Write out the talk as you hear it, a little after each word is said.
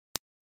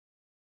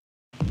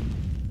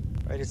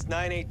Right, it's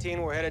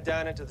 9:18. We're headed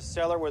down into the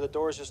cellar where the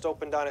door's just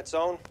opened on its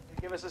own.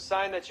 Give us a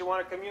sign that you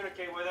want to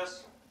communicate with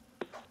us.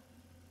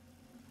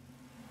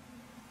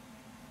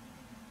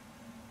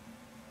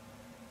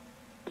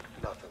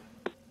 Nothing.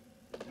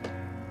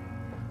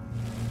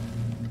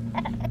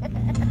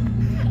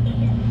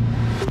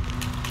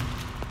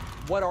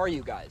 What are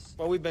you guys?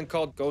 Well, we've been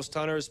called ghost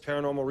hunters,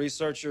 paranormal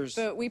researchers.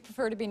 But we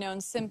prefer to be known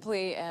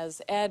simply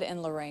as Ed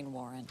and Lorraine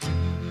Warren.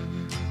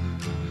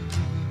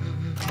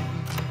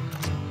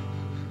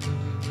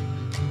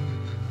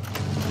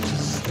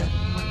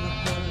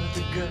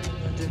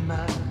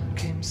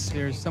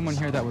 There's someone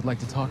here that would like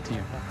to talk to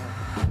you.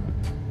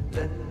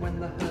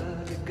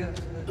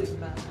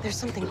 There's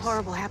something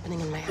horrible happening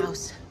in my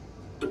house.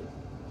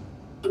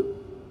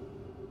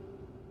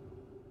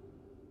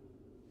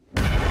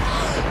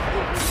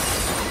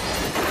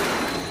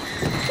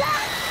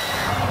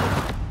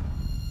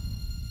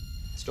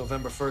 It's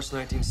November 1st,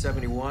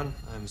 1971.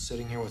 I'm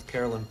sitting here with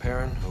Carolyn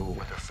Perrin, who,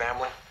 with her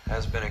family,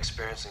 has been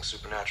experiencing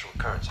supernatural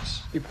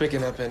occurrences. You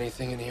picking up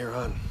anything in here,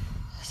 hon?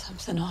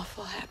 Something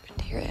awful happened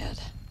here, Ed.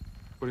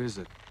 What is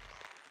it?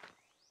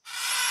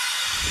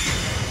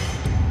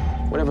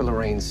 Whatever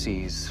Lorraine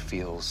sees,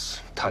 feels,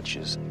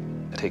 touches,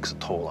 it takes a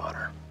toll on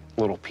her.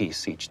 A little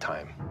piece each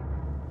time.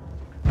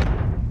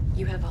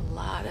 You have a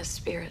lot of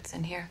spirits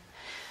in here,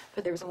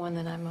 but there's one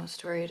that I'm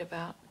most worried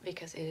about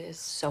because it is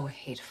so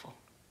hateful.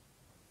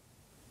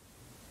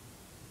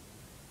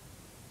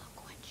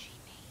 Look what she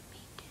made me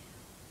do.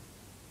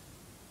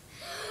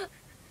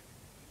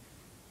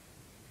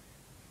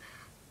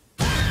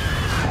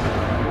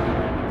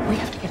 We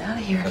have to get out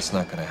of here. That's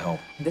not gonna help.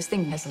 This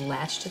thing has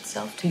latched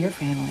itself to your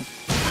family.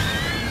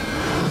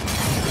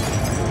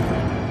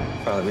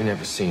 Father, we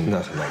never seen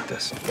nothing like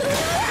this.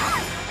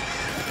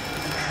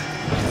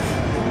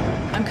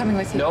 I'm coming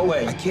with you. No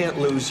way. I can't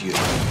lose you.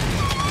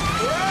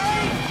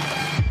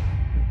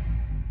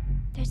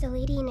 There's a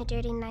lady in a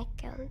dirty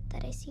nightgown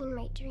that I see in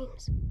my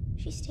dreams.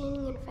 She's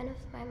standing in front of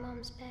my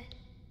mom's bed.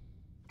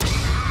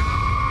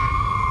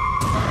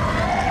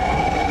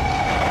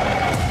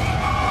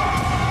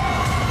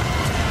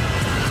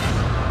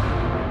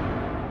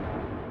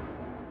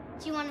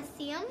 Do you want to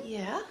see him?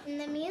 Yeah. When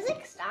the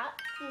music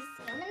stops, you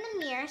see him in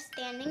the mirror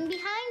standing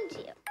behind